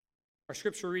Our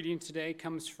scripture reading today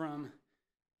comes from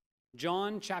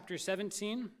John chapter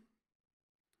 17. If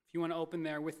you want to open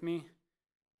there with me.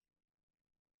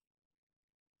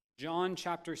 John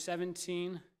chapter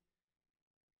 17,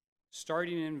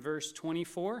 starting in verse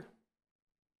 24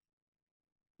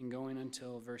 and going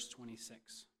until verse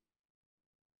 26.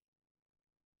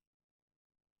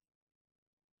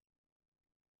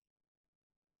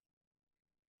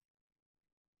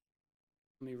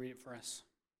 Let me read it for us.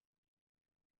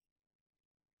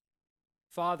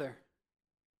 Father,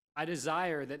 I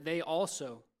desire that they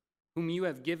also, whom you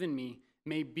have given me,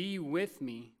 may be with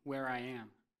me where I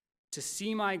am, to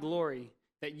see my glory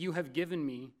that you have given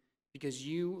me, because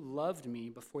you loved me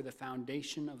before the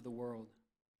foundation of the world.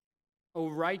 O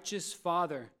righteous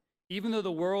Father, even though the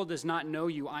world does not know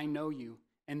you, I know you,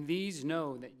 and these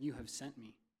know that you have sent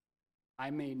me. I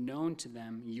made known to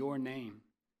them your name,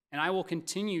 and I will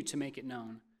continue to make it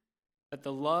known, that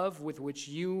the love with which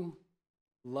you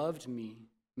loved me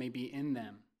may be in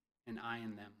them, and I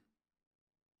in them.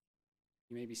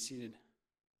 You may be seated.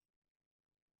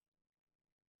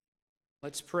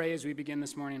 Let's pray as we begin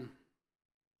this morning.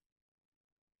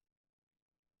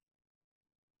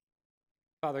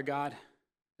 Father God,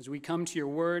 as we come to your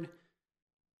word,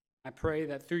 I pray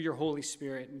that through your Holy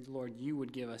Spirit, Lord, you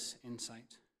would give us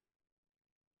insight.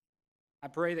 I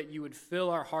pray that you would fill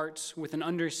our hearts with an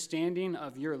understanding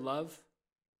of your love,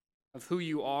 of who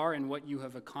you are and what you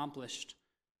have accomplished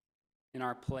in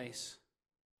our place.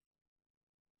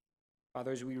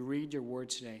 Father, as we read your word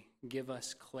today, give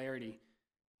us clarity.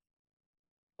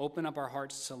 Open up our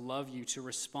hearts to love you, to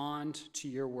respond to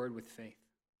your word with faith.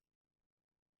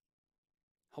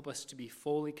 Help us to be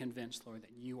fully convinced, Lord,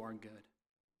 that you are good.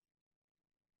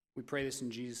 We pray this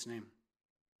in Jesus' name.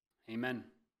 Amen.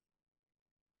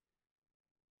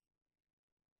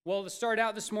 Well, to start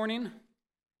out this morning,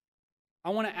 I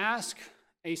want to ask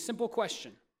a simple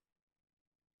question.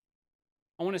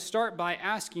 I want to start by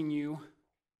asking you,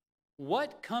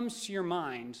 what comes to your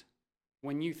mind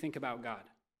when you think about God?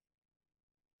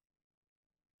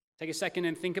 Take a second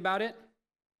and think about it.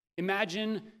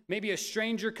 Imagine maybe a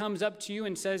stranger comes up to you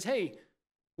and says, "Hey,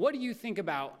 what do you think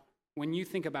about when you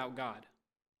think about God?"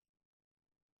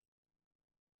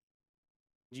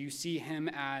 Do you see him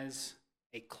as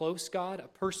a close God, a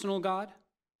personal God,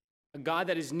 a God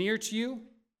that is near to you,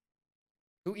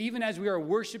 who even as we are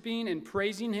worshiping and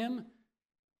praising him,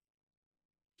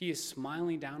 he is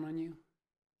smiling down on you?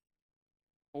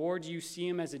 Or do you see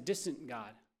him as a distant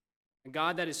God, a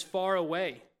God that is far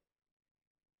away,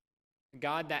 a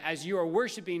God that as you are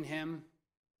worshiping him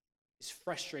is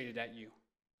frustrated at you?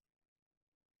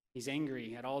 He's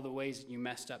angry at all the ways that you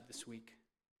messed up this week,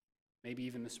 maybe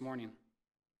even this morning.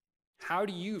 How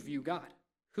do you view God?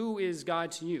 Who is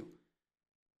God to you?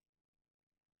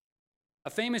 A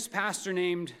famous pastor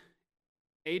named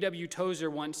A.W.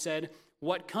 Tozer once said,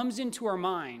 "What comes into our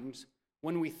minds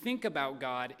when we think about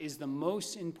God is the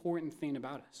most important thing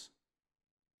about us."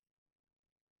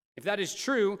 If that is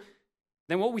true,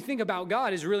 then what we think about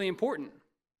God is really important.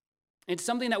 It's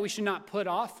something that we should not put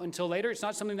off until later. It's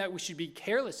not something that we should be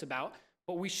careless about,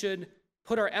 but we should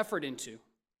put our effort into.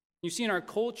 You see, in our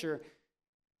culture,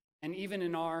 and even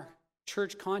in our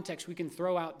church context, we can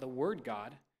throw out the word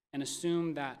God and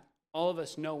assume that all of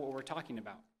us know what we're talking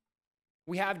about.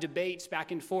 We have debates back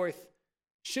and forth.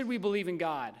 Should we believe in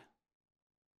God?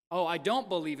 Oh, I don't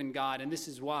believe in God, and this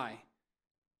is why.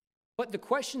 But the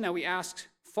question that we ask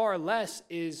far less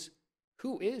is,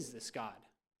 who is this God?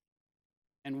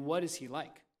 And what is he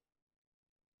like?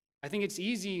 I think it's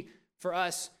easy for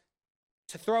us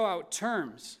to throw out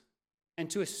terms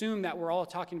and to assume that we're all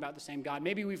talking about the same God.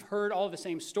 Maybe we've heard all the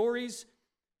same stories.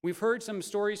 We've heard some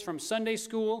stories from Sunday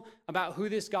school about who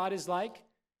this God is like.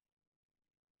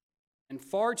 And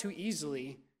far too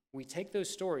easily, we take those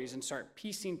stories and start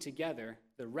piecing together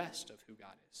the rest of who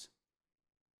God is.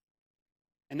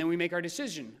 And then we make our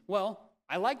decision. Well,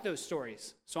 I like those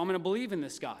stories, so I'm going to believe in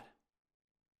this God.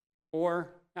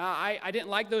 Or I didn't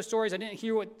like those stories. I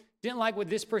didn't like what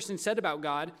this person said about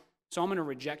God, so I'm going to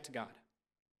reject God.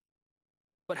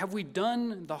 But have we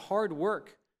done the hard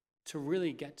work to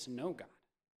really get to know God?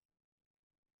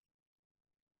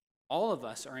 All of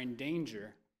us are in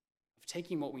danger of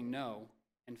taking what we know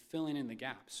and filling in the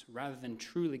gaps rather than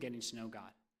truly getting to know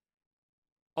God.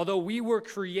 Although we were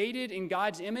created in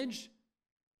God's image,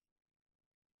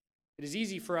 it is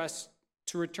easy for us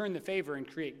to return the favor and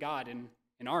create God in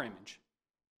our image.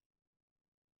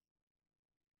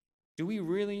 Do we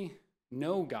really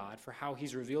know God for how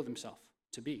he's revealed himself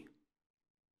to be?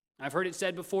 I've heard it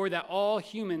said before that all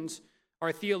humans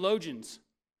are theologians.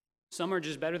 Some are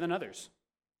just better than others.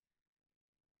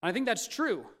 And I think that's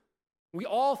true. We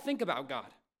all think about God.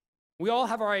 We all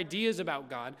have our ideas about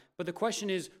God, but the question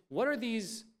is, what are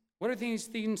these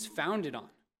things founded on?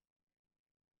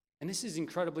 And this is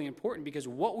incredibly important because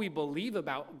what we believe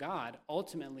about God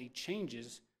ultimately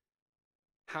changes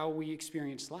how we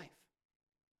experience life.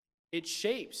 It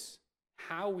shapes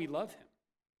how we love him.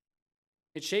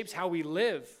 It shapes how we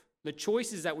live, the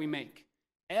choices that we make.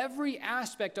 Every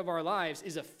aspect of our lives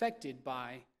is affected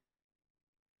by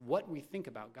what we think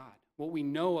about God, what we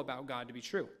know about God to be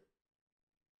true.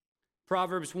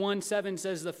 Proverbs 1:7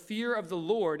 says, "The fear of the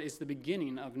Lord is the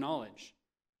beginning of knowledge."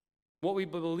 What we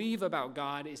believe about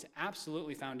God is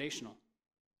absolutely foundational.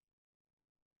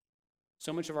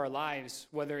 So much of our lives,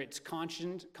 whether it's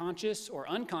conscious or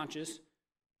unconscious,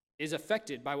 is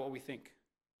affected by what we think.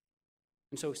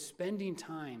 And so spending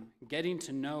time getting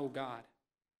to know God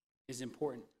is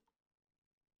important.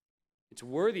 It's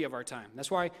worthy of our time. That's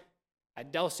why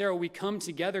at Del Cerro we come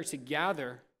together to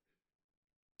gather,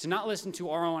 to not listen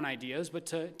to our own ideas, but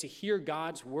to hear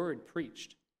God's word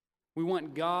preached. We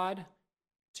want God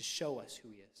to show us who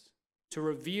he is, to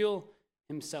reveal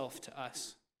himself to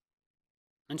us.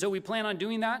 And so we plan on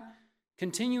doing that,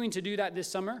 continuing to do that this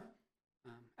summer.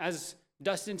 As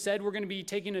Dustin said, we're going to be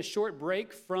taking a short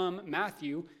break from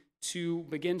Matthew to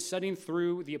begin studying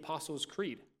through the Apostles'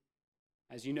 Creed.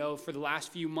 As you know, for the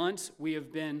last few months, we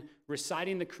have been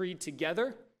reciting the Creed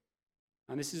together.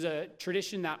 And this is a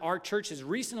tradition that our church has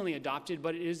recently adopted,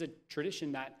 but it is a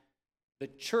tradition that the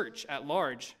church at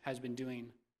large has been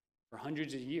doing for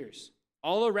hundreds of years.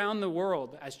 All around the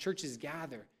world, as churches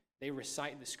gather, they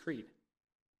recite this creed.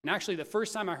 And actually, the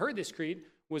first time I heard this creed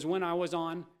was when I was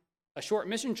on a short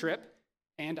mission trip,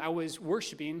 and I was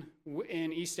worshiping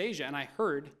in East Asia, and I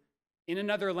heard in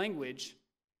another language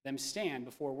them stand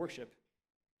before worship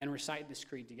and recite this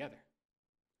creed together.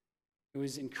 It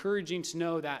was encouraging to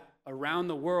know that around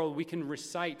the world we can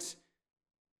recite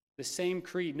the same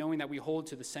creed, knowing that we hold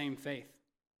to the same faith.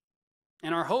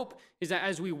 And our hope is that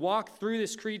as we walk through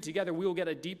this creed together, we will get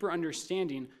a deeper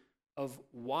understanding of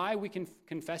why we can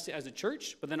confess it as a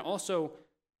church, but then also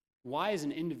why as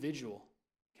an individual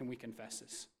can we confess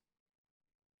this.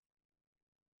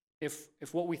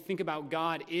 If what we think about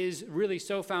God is really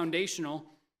so foundational,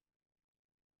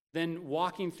 then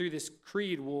walking through this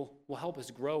creed will help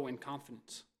us grow in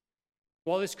confidence.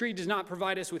 While this creed does not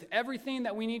provide us with everything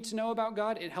that we need to know about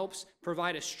God, it helps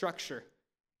provide a structure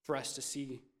for us to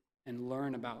see and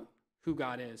learn about who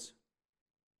God is.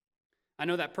 I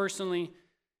know that personally,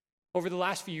 over the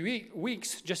last few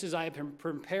weeks, just as I have been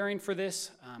preparing for this,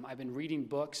 I've been reading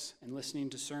books and listening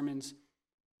to sermons.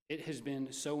 It has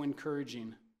been so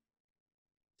encouraging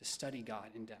to study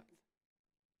God in depth,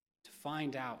 to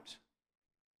find out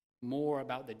more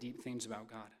about the deep things about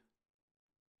God.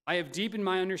 I have deepened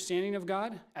my understanding of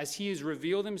God as he has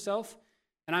revealed himself,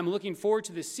 and I'm looking forward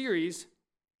to this series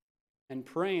and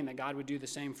praying that God would do the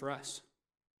same for us.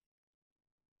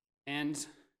 And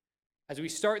as we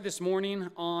start this morning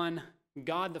on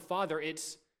God the Father,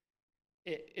 it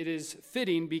is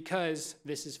fitting because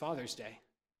this is Father's Day.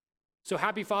 So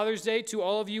happy Father's Day to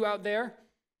all of you out there.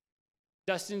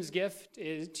 Dustin's gift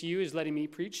to you is letting me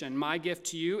preach, and my gift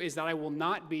to you is that I will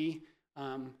not be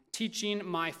teaching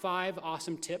my 5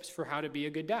 awesome tips for how to be a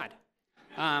good dad.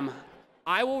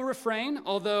 I will refrain,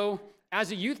 although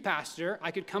as a youth pastor,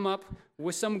 I could come up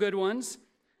with some good ones,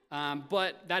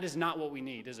 but that is not what we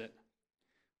need, is it?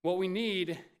 What we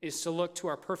need is to look to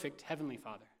our perfect Heavenly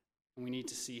Father, and we need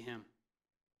to see him.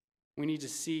 We need to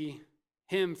see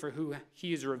him for who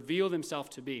he has revealed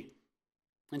himself to be.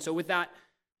 And so with that,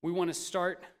 we want to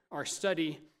start our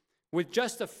study with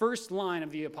just the first line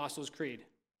of the Apostles' Creed.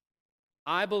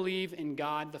 I believe in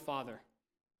God the Father.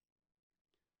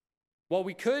 While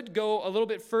we could go a little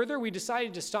bit further, we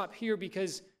decided to stop here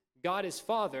because God is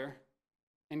Father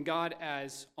and God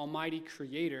as Almighty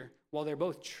Creator, while they're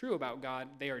both true about God,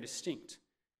 they are distinct.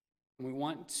 And we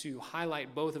want to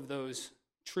highlight both of those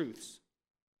truths.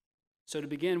 So to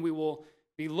begin, we will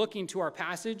be looking to our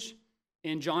passage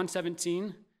in John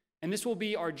 17, and this will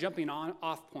be our jumping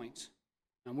off point.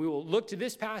 And we will look to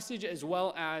this passage as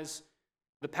well as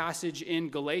the passage in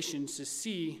Galatians to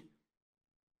see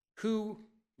who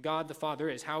God the Father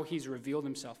is, how he's revealed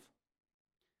himself.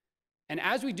 And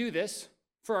as we do this,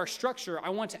 for our structure, I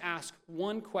want to ask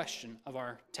one question of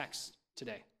our text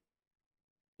today.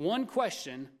 One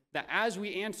question that as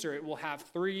we answer it will have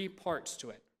 3 parts to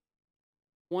it.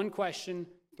 One question,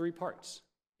 3 parts.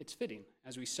 It's fitting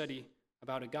as we study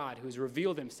about a God who has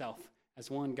revealed himself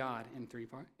as one God in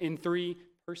 3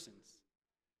 persons.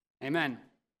 Amen.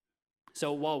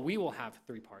 So while we will have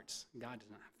 3 parts, God does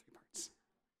not have 3 parts.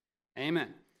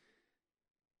 Amen.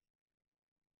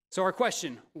 So our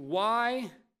question,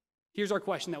 here's our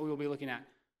question that we will be looking at.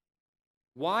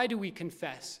 Why do we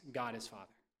confess God as Father?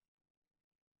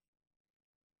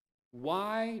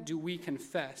 Why do we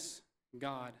confess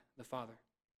God the Father?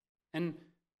 And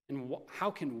how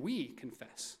can we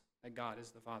confess that God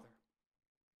is the Father?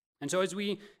 And so as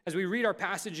we read our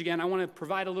passage again, I want to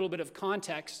provide a little bit of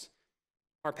context.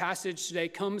 Our passage today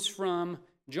comes from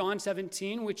John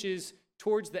 17, which is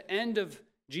towards the end of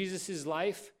Jesus'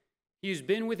 life. He has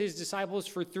been with his disciples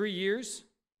for 3 years.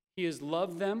 He has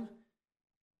loved them.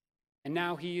 And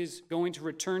now he is going to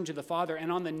return to the Father.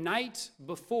 And on the night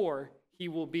before he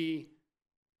will be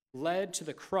led to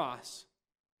the cross,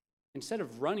 instead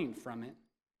of running from it,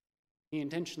 he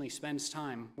intentionally spends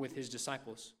time with his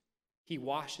disciples. He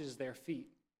washes their feet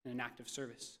in an act of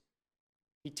service.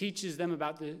 He teaches them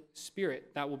about the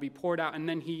Spirit that will be poured out, and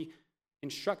then he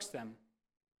instructs them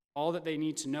all that they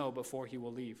need to know before he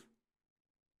will leave.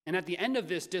 And at the end of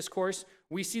this discourse,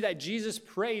 we see that Jesus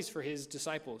prays for his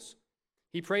disciples.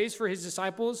 He prays for his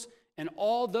disciples and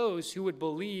all those who would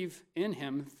believe in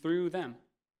him through them.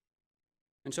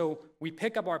 And so we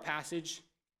pick up our passage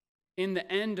in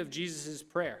the end of Jesus'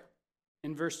 prayer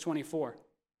in verse 24.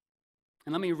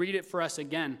 And let me read it for us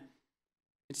again.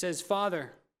 It says,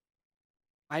 "Father,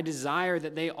 I desire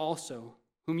that they also,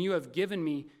 whom you have given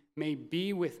me, may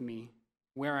be with me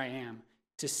where I am,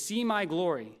 to see my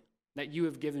glory that you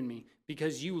have given me,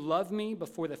 because you loved me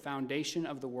before the foundation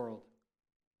of the world.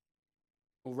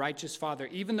 O righteous Father,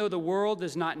 even though the world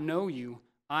does not know you,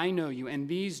 I know you, and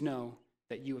these know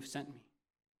that you have sent me.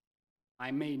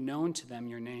 I made known to them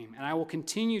your name, and I will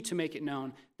continue to make it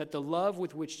known, that the love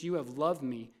with which you have loved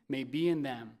me may be in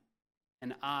them,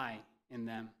 and I in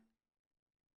them."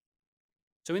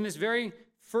 So in this very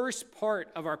first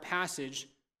part of our passage,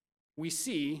 we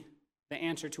see the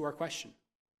answer to our question.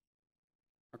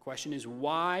 Our question is,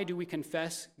 why do we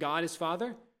confess God as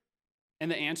Father? And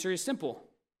the answer is simple.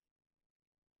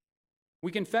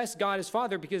 We confess God as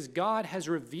Father because God has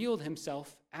revealed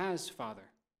himself as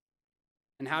Father.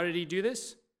 And how did he do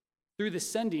this? Through the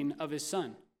sending of his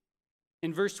Son.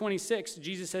 In verse 26,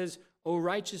 Jesus says, "O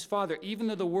righteous Father, even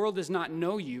though the world does not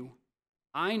know you,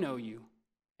 I know you,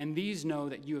 and these know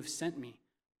that you have sent me.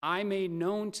 I made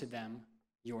known to them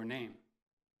your name."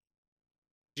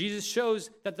 Jesus shows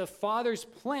that the Father's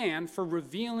plan for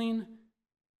revealing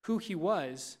who he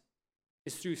was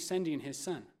is through sending his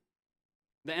Son.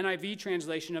 The NIV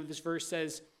translation of this verse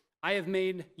says, "I have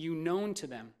made you known to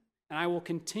them, and I will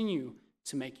continue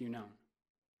to make you known."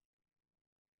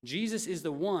 Jesus is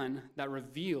the one that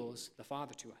reveals the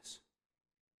Father to us.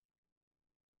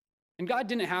 And God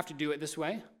didn't have to do it this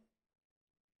way.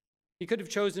 He could have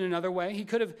chosen another way. He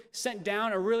could have sent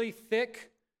down a really thick,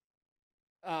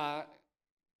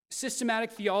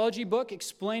 systematic theology book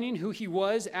explaining who he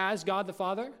was as God the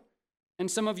Father. And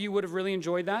some of you would have really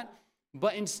enjoyed that.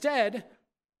 But instead,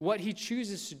 what he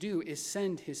chooses to do is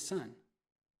send his Son.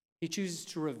 He chooses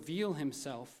to reveal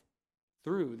himself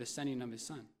through the sending of his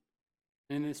Son.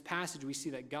 And in this passage, we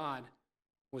see that God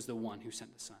was the one who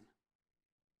sent the Son,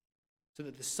 so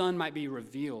that the Son might be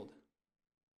revealed.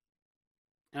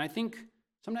 And I think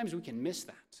sometimes we can miss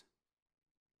that.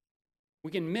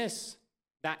 We can miss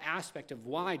that aspect of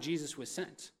why Jesus was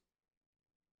sent.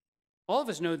 All of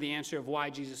us know the answer of why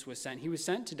Jesus was sent. He was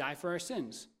sent to die for our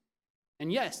sins.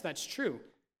 And yes, that's true.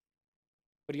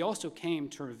 But he also came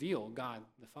to reveal God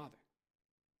the Father.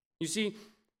 You see,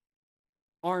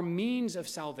 our means of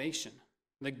salvation,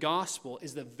 the gospel,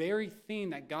 is the very thing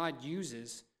that God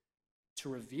uses to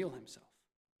reveal himself.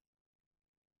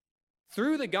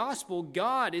 Through the gospel,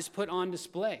 God is put on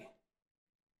display.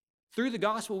 Through the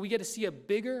gospel, we get to see a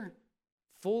bigger,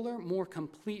 fuller, more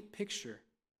complete picture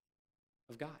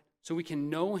of God. So we can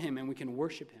know him and we can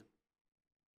worship him.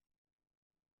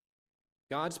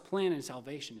 God's plan in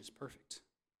salvation is perfect.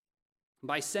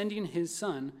 By sending his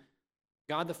Son,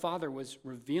 God the Father was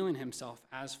revealing himself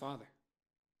as Father.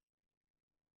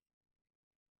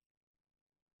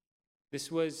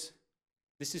 This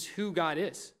is who God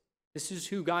is. This is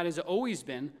who God has always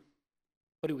been,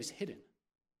 but it was hidden.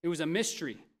 It was a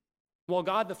mystery. While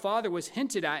God the Father was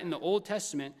hinted at in the Old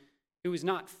Testament, it was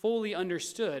not fully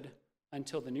understood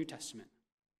until the New Testament.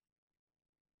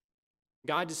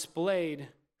 God displayed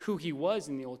who he was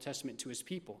in the Old Testament to his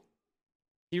people.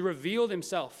 He revealed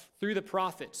himself through the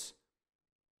prophets.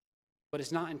 But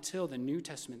it's not until the New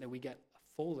Testament that we get a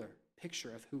fuller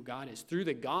picture of who God is. Through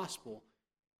the gospel,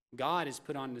 God is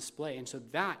put on display. And so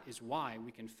that is why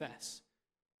we confess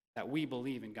that we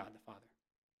believe in God the Father.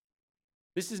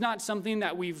 This is not something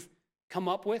that we've come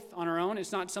up with on our own.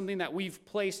 It's not something that we've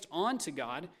placed onto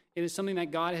God. It is something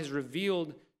that God has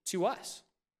revealed to us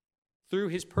through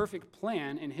his perfect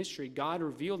plan in history, God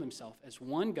revealed himself as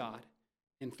one God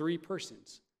in three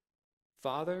persons,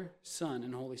 Father, Son,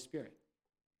 and Holy Spirit.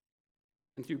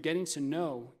 And through getting to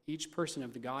know each person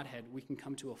of the Godhead, we can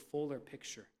come to a fuller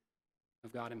picture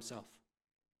of God himself.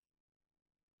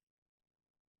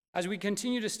 As we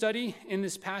continue to study in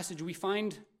this passage, we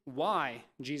find why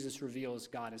Jesus reveals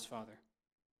God as Father.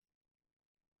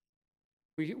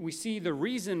 We see the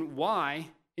reason why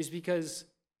is because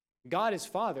God as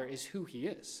Father is who he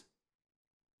is.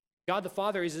 God the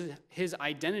Father is his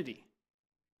identity.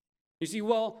 You see,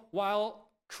 while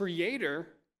Creator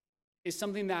is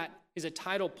something that is a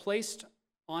title placed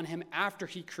on him after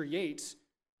he creates,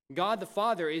 God the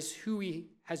Father is who he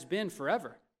has been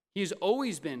forever. He has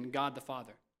always been God the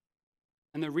Father.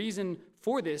 And the reason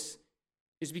for this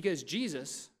is because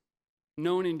Jesus,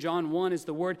 known in John 1 as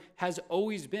the Word, has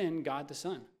always been God the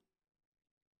Son.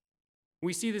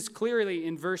 We see this clearly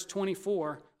in verse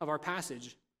 24 of our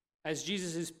passage. As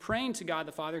Jesus is praying to God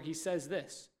the Father, he says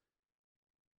this,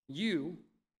 "You," and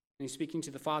he's speaking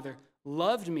to the Father,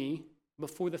 "loved me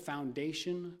before the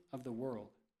foundation of the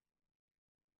world."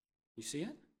 You see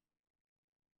it?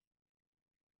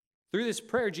 Through this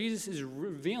prayer, Jesus is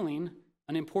revealing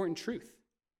an important truth.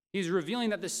 He's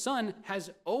revealing that the Son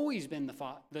has always been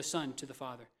the Son to the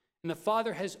Father, and the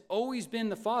Father has always been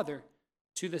the Father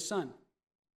to the Son.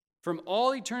 From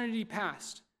all eternity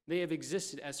past, they have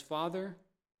existed as Father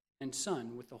and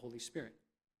Son with the Holy Spirit.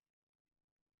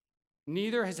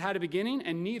 Neither has had a beginning,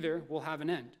 and neither will have an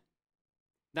end.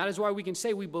 That is why we can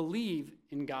say we believe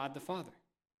in God the Father.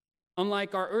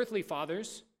 Unlike our earthly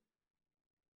fathers,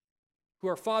 who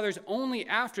are fathers only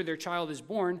after their child is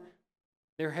born,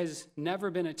 there has never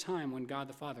been a time when God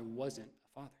the Father wasn't a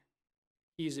father.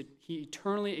 He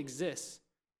eternally exists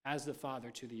as the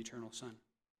Father to the eternal Son.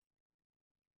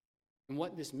 And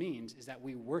what this means is that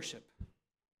we worship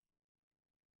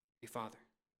a Father.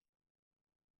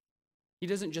 He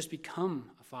doesn't just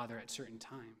become a father at certain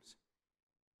times,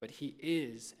 but he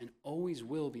is and always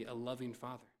will be a loving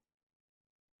Father.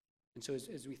 And so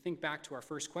as we think back to our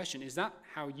first question, is that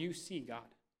how you see God?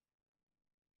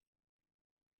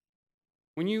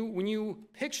 When you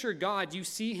picture God, you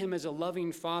see him as a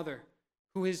loving Father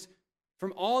who has,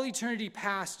 from all eternity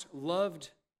past,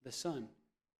 loved the Son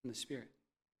and the Spirit.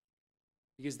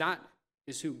 Because that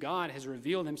is who God has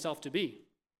revealed himself to be.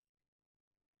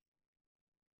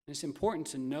 And it's important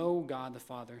to know God the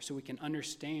Father so we can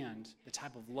understand the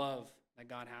type of love that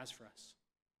God has for us.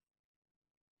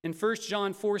 In 1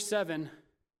 John 4:7,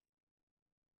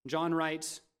 John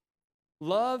writes,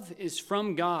 "Love is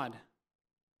from God,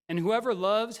 and whoever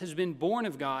loves has been born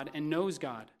of God and knows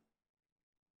God.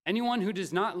 Anyone who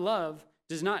does not love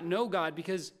does not know God,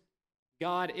 because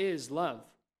God is love."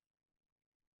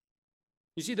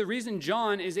 You see, the reason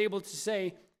John is able to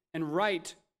say and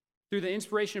write through the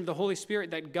inspiration of the Holy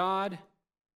Spirit that God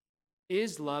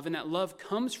is love and that love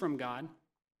comes from God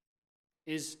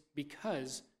is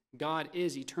because God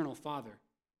is eternal Father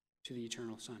to the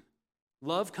eternal Son.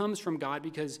 Love comes from God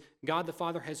because God the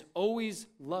Father has always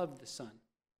loved the Son.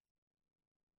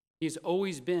 He has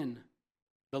always been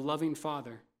the loving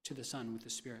Father to the Son with the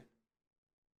Spirit.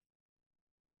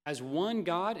 As one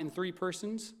God in three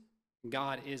persons,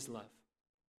 God is love.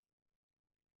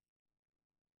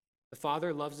 The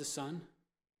Father loves the Son,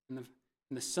 and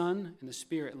the Son and the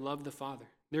Spirit love the Father.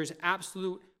 There's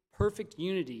absolute perfect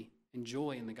unity and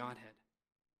joy in the Godhead.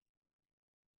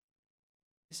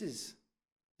 This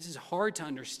is hard to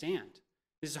understand.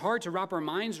 This is hard to wrap our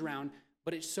minds around,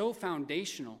 but it's so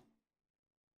foundational.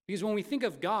 Because when we think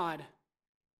of God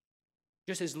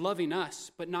just as loving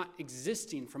us, but not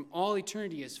existing from all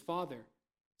eternity as Father,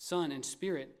 Son, and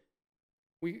Spirit,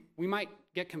 we might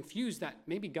get confused that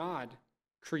maybe God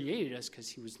created us because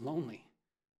he was lonely.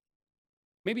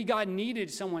 Maybe God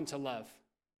needed someone to love.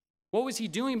 What was he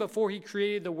doing before he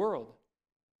created the world?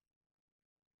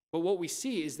 But what we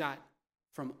see is that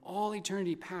from all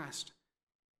eternity past,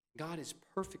 God is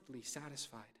perfectly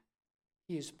satisfied.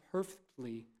 He is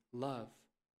perfectly love.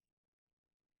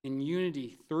 In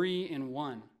unity, three in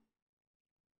one.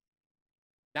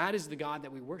 That is the God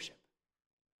that we worship.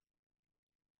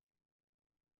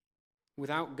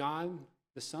 Without God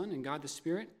the Son and God the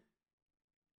Spirit,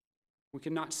 we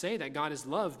cannot say that God is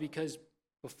love, because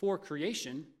before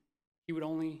creation, he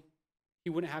wouldn't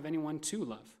have anyone to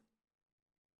love.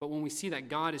 But when we see that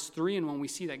God is three in one, we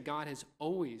see that God has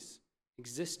always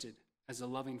existed as a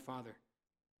loving Father.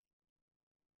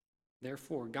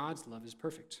 Therefore, God's love is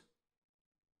perfect.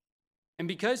 And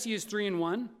because he is three in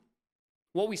one,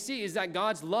 what we see is that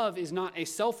God's love is not a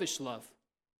selfish love.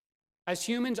 As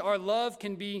humans, our love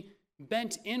can be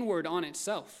bent inward on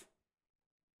itself.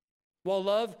 While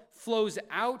love flows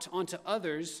out onto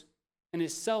others and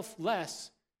is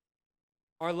selfless,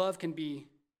 our love can be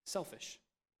selfish.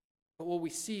 But what we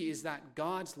see is that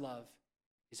God's love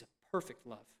is a perfect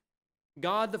love.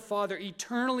 God the Father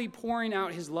eternally pouring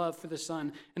out his love for the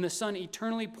Son, and the Son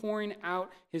eternally pouring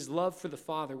out his love for the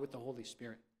Father with the Holy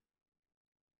Spirit.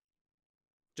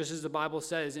 Just as the Bible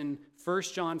says in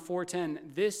 1 John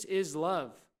 4:10, this is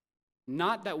love,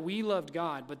 not that we loved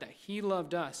God, but that he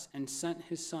loved us and sent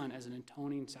his Son as an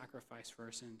atoning sacrifice for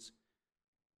our sins.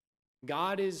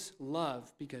 God is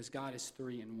love because God is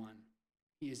three in one.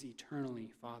 He is eternally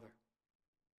Father.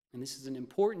 And this is an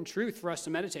important truth for us to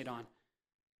meditate on.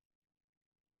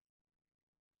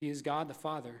 He is God the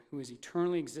Father who has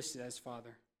eternally existed as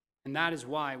Father. And that is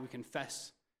why we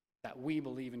confess that we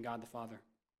believe in God the Father.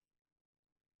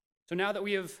 So now that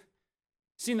we have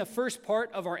seen the first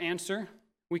part of our answer,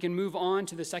 we can move on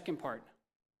to the second part.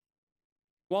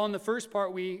 While in the first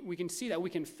part, we can see that we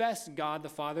confess God the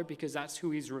Father because that's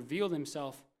who he's revealed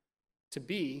himself to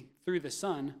be through the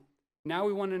Son. Now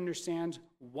we want to understand,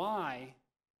 why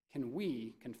can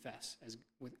we confess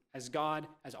as God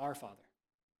as our Father?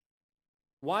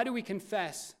 Why do we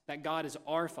confess that God is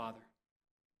our Father?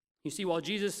 You see, while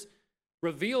Jesus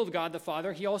revealed God the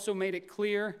Father, he also made it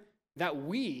clear that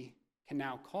we can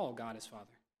now call God as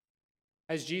Father.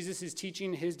 As Jesus is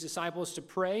teaching his disciples to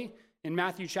pray in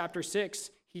Matthew chapter 6,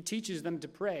 he teaches them to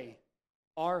pray,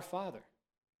 Our Father,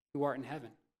 who art in heaven.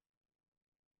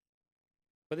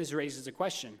 But this raises a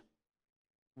question.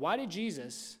 Why did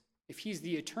Jesus, if he's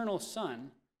the eternal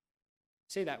Son,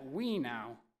 say that we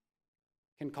now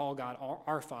can call God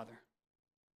our Father?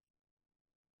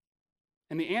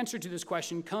 And the answer to this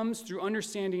question comes through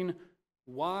understanding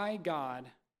why God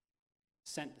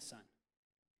sent the Son.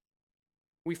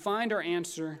 We find our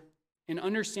answer in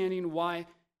understanding why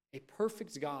a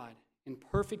perfect God in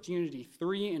perfect unity,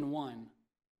 three in one,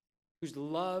 who's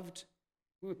loved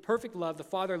with perfect love, the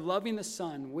Father loving the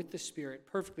Son with the Spirit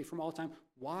perfectly from all time,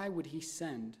 why would he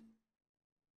send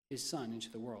his Son into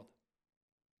the world?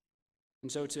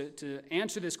 And so to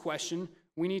answer this question,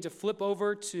 we need to flip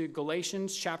over to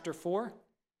Galatians chapter 4.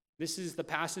 This is the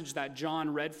passage that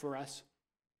John read for us.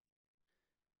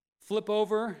 Flip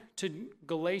over to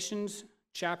Galatians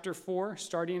chapter 4,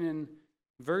 starting in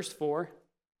verse 4.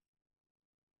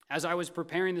 As I was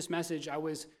preparing this message, I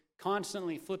was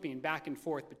constantly flipping back and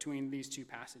forth between these two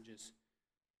passages,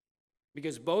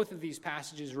 because both of these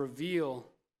passages reveal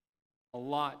a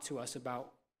lot to us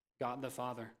about God the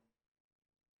Father.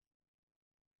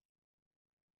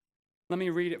 Let me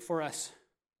read it for us.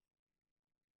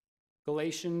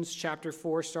 Galatians chapter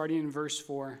 4, starting in verse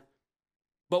 4.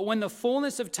 But when the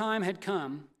fullness of time had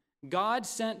come, God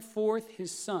sent forth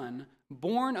his Son,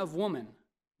 born of woman,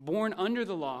 born under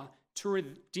the law, to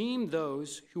redeem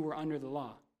those who were under the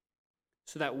law,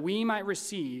 so that we might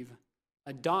receive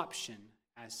adoption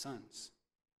as sons.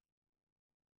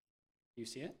 Do you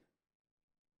see it?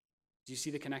 Do you see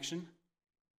the connection?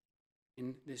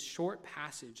 In this short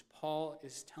passage, Paul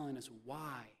is telling us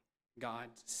why God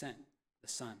sent the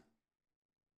Son.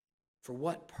 For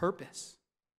what purpose?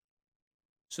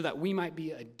 So that we might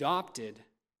be adopted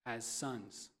as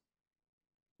sons.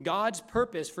 God's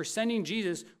purpose for sending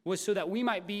Jesus was so that we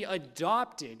might be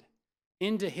adopted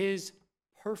into his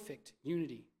perfect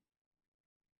unity.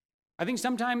 I think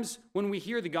sometimes when we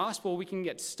hear the gospel, we can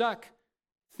get stuck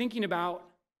thinking about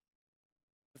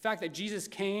the fact that Jesus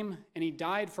came and he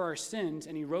died for our sins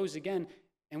and he rose again,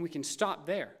 and we can stop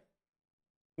there.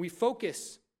 We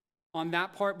focus on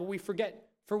that part, but we forget,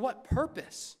 for what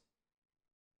purpose?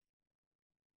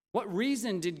 What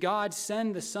reason did God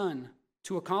send the Son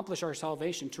to accomplish our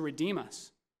salvation, to redeem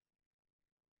us?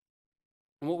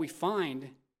 And what we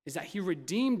find is that he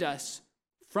redeemed us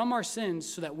from our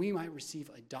sins so that we might receive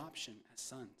adoption as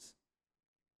sons.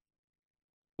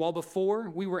 While before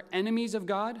we were enemies of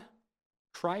God,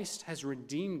 Christ has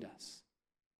redeemed us.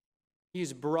 He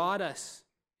has brought us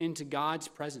into God's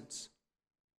presence.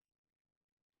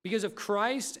 Because of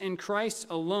Christ and Christ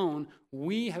alone,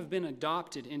 we have been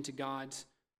adopted into God's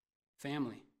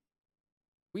family.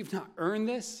 We've not earned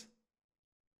this.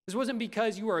 This wasn't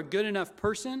because you were a good enough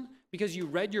person, because you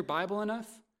read your Bible enough.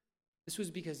 This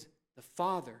was because the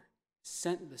Father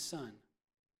sent the Son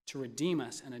to redeem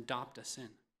us and adopt us in.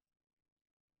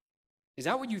 Is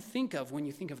that what you think of when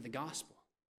you think of the gospel?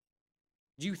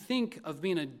 Do you think of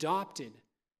being adopted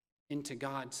into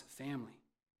God's family?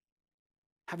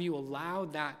 Have you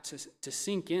allowed that to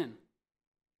sink in?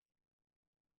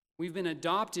 We've been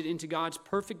adopted into God's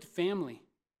perfect family,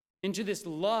 into this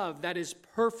love that is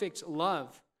perfect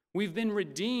love. We've been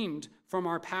redeemed from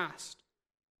our past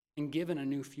and given a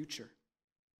new future.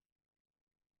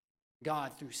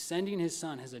 God, through sending his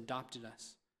Son, has adopted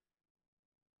us.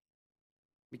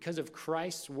 Because of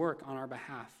Christ's work on our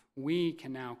behalf, we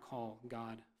can now call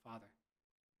God Father.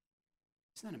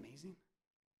 Isn't that amazing?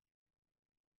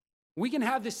 We can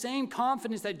have the same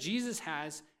confidence that Jesus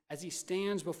has as he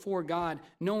stands before God,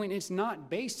 knowing it's not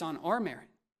based on our merit.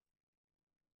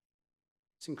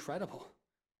 It's incredible.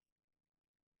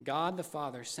 God the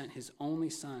Father sent his only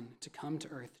Son to come to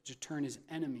earth to turn his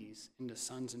enemies into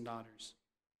sons and daughters.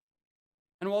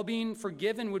 And while being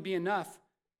forgiven would be enough,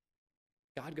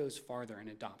 God goes farther and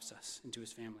adopts us into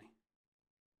his family.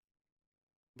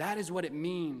 That is what it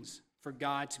means for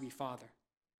God to be Father.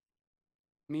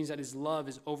 It means that his love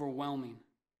is overwhelming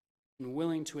and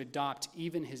willing to adopt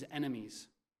even his enemies.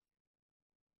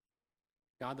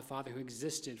 God the Father, who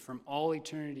existed from all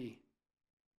eternity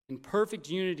in perfect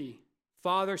unity,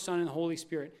 Father, Son, and the Holy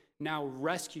Spirit, now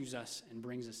rescues us and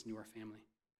brings us into our family.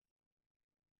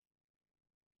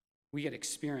 We get to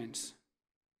experience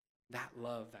that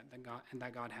love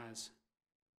that God has.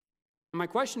 And my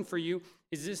question for you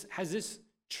is has this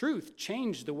truth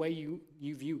changed the way you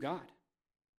view God?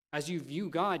 As you view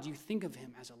God, you think of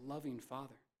him as a loving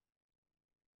Father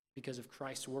because of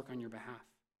Christ's work on your behalf.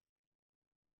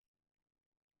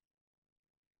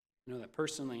 I know that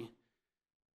personally,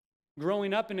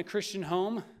 growing up in a Christian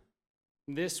home,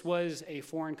 this was a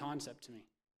foreign concept to me.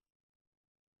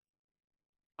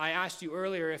 I asked you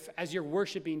earlier if, as you're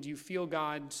worshiping, do you feel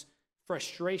God's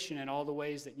frustration at all the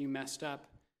ways that you messed up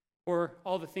or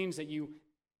all the things that you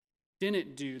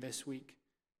didn't do this week?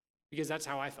 Because that's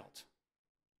how I felt.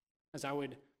 As I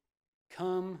would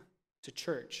come to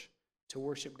church to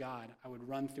worship God, I would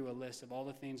run through a list of all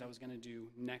the things I was going to do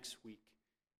next week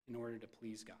in order to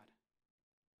please God.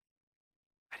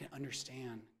 I didn't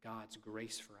understand God's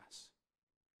grace for us.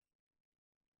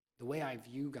 The way I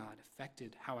view God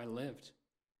affected how I lived.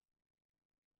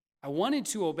 I wanted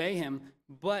to obey him,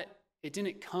 but it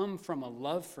didn't come from a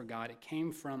love for God. It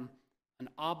came from an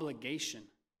obligation.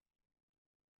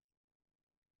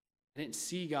 I didn't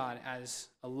see God as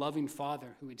a loving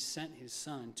Father who had sent his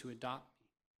Son to adopt me.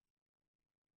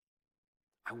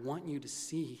 I want you to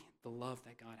see the love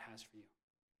that God has for you.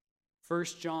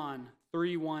 1 John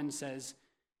 3:1 says,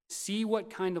 "See what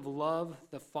kind of love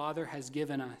the Father has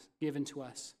given to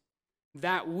us,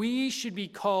 that we should be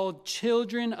called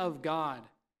children of God,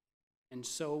 and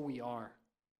so we are."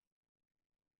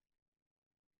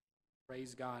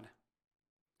 Praise God.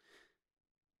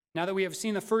 Now that we have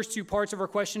seen the first two parts of our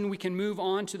question, we can move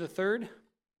on to the third. And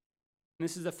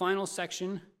this is the final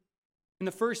section. In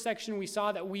the first section, we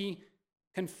saw that we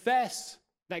confess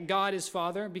that God is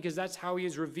Father because that's how he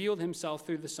has revealed himself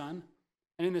through the Son.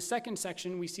 And in the second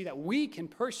section, we see that we can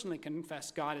personally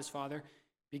confess God as Father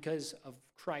because of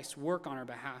Christ's work on our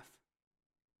behalf.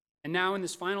 And now in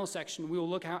this final section, we will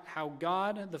look at how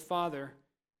God the Father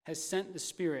has sent the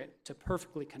Spirit to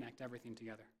perfectly connect everything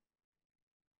together.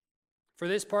 For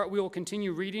this part, we will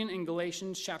continue reading in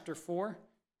Galatians chapter 4,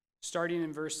 starting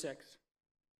in verse 6.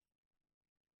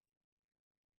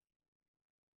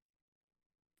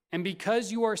 "And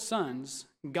because you are sons,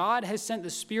 God has sent the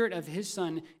Spirit of his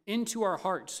Son into our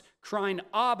hearts, crying,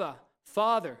 'Abba,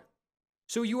 Father.'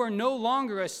 So you are no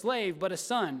longer a slave, but a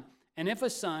son, and if a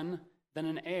son, then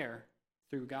an heir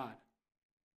through God."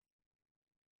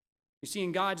 You see,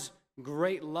 in God's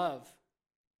great love,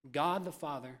 God the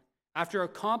Father, after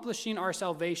accomplishing our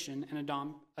salvation and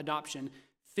adoption,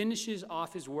 finishes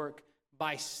off his work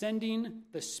by sending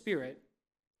the Spirit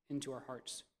into our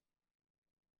hearts.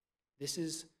 This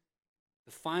is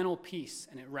the final piece,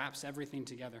 and it wraps everything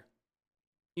together.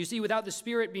 You see, without the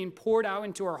Spirit being poured out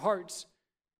into our hearts,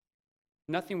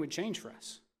 nothing would change for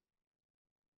us.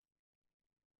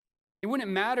 It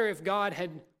wouldn't matter if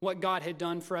what God had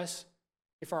done for us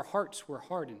if our hearts were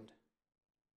hardened.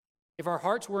 If our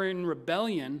hearts were in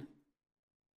rebellion,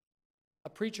 a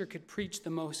preacher could preach the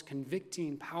most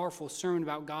convicting, powerful sermon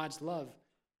about God's love,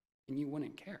 and you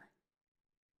wouldn't care.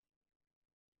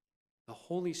 The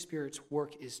Holy Spirit's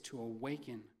work is to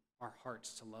awaken our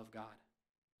hearts to love God.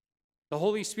 The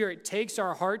Holy Spirit takes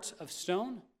our hearts of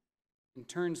stone and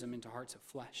turns them into hearts of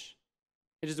flesh.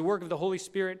 It is the work of the Holy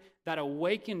Spirit that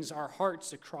awakens our hearts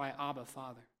to cry, "Abba,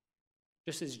 Father,"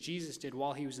 just as Jesus did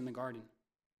while he was in the garden.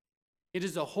 It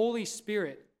is the Holy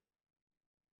Spirit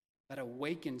that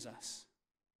awakens us,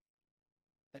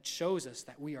 that shows us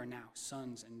that we are now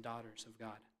sons and daughters of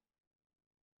God.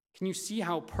 Can you see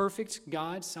how perfect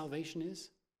God's salvation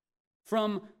is?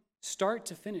 From start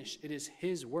to finish, it is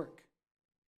his work.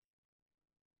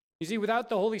 You see, without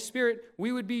the Holy Spirit,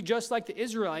 we would be just like the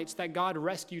Israelites that God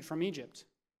rescued from Egypt.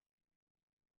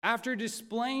 After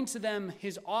displaying to them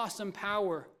his awesome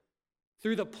power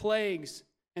through the plagues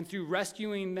and through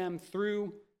rescuing them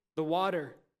through the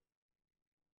water,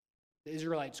 the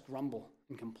Israelites grumble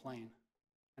and complain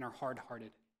and are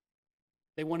hard-hearted.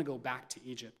 They want to go back to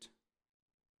Egypt.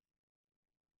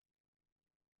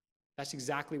 That's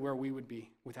exactly where we would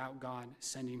be without God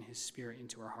sending his Spirit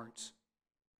into our hearts.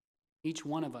 Each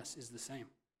one of us is the same.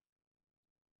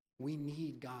 We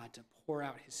need God to pour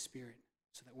out his Spirit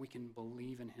so that we can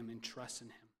believe in him and trust in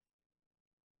him.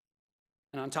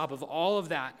 And on top of all of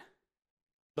that,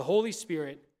 the Holy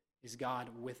Spirit is God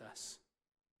with us.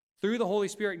 Through the Holy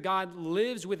Spirit, God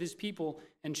lives with his people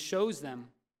and shows them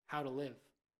how to live.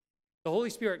 The Holy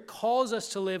Spirit calls us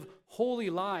to live holy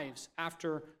lives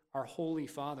after our Holy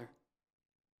Father.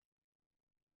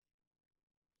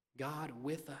 God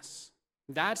with us.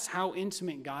 That's how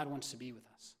intimate God wants to be with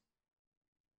us.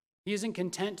 He isn't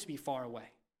content to be far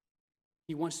away.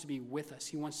 He wants to be with us.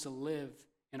 He wants to live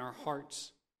in our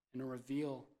hearts and to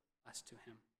reveal us to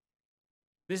him.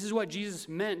 This is what Jesus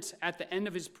meant at the end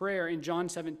of his prayer in John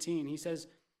 17. He says,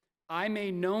 I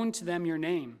made known to them your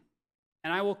name,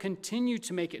 and I will continue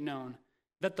to make it known,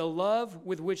 that the love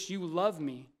with which you love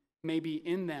me may be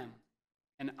in them,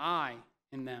 and I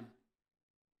in them.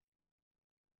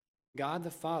 God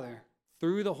the Father,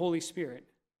 through the Holy Spirit,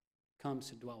 comes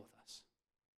to dwell with us.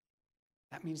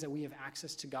 That means that we have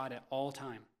access to God at all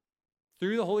time.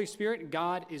 Through the Holy Spirit,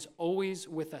 God is always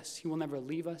with us. He will never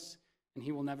leave us, and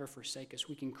he will never forsake us.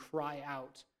 We can cry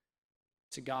out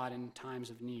to God in times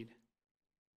of need.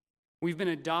 We've been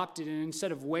adopted, and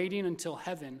instead of waiting until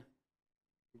heaven,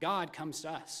 God comes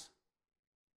to us.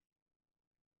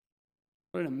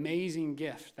 What an amazing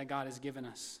gift that God has given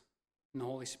us in the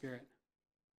Holy Spirit.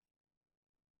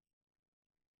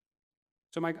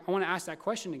 So Mike, I want to ask that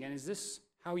question again. Is this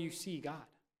how you see God?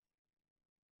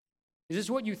 Is this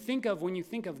what you think of when you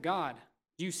think of God?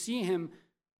 Do you see him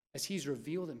as he's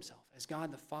revealed himself, as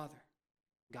God the Father,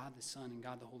 God the Son, and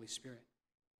God the Holy Spirit?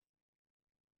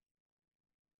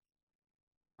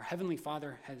 Our Heavenly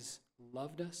Father has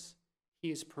loved us. He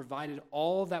has provided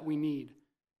all that we need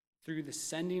through the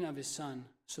sending of his Son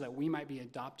so that we might be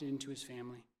adopted into his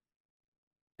family.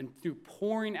 And through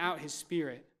pouring out his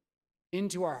Spirit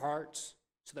into our hearts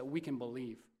so that we can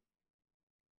believe.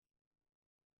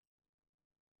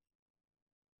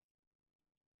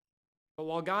 But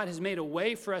while God has made a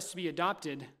way for us to be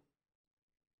adopted,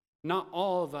 not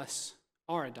all of us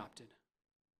are adopted.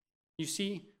 You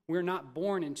see, we're not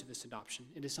born into this adoption.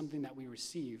 It is something that we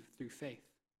receive through faith.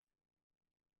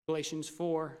 Galatians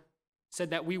 4 said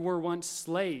that we were once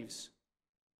slaves.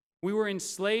 We were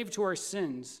enslaved to our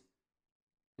sins,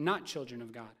 not children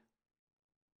of God.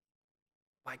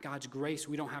 By God's grace,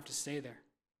 we don't have to stay there.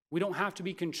 We don't have to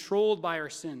be controlled by our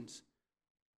sins.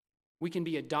 We can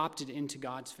be adopted into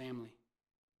God's family.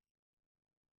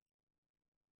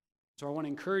 So I want to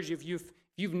encourage you, if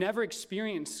you've never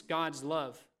experienced God's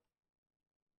love,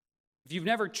 if you've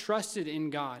never trusted in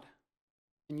God,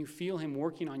 and you feel him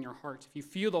working on your heart, if you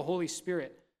feel the Holy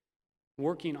Spirit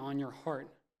working on your heart,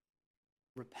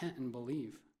 repent and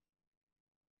believe.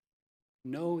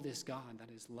 Know this God that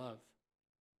is love.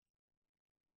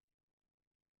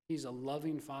 He's a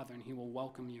loving Father, and he will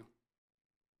welcome you.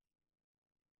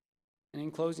 And in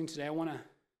closing today, I want to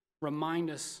remind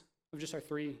us of just our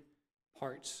three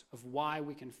parts of why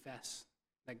we confess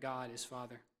that God is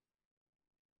Father.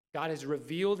 God has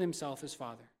revealed himself as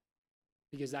Father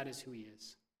because that is who he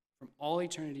is. From all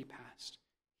eternity past,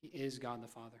 he is God the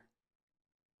Father.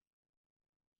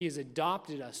 He has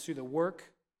adopted us through the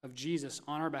work of Jesus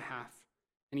on our behalf,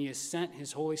 and he has sent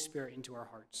his Holy Spirit into our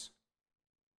hearts.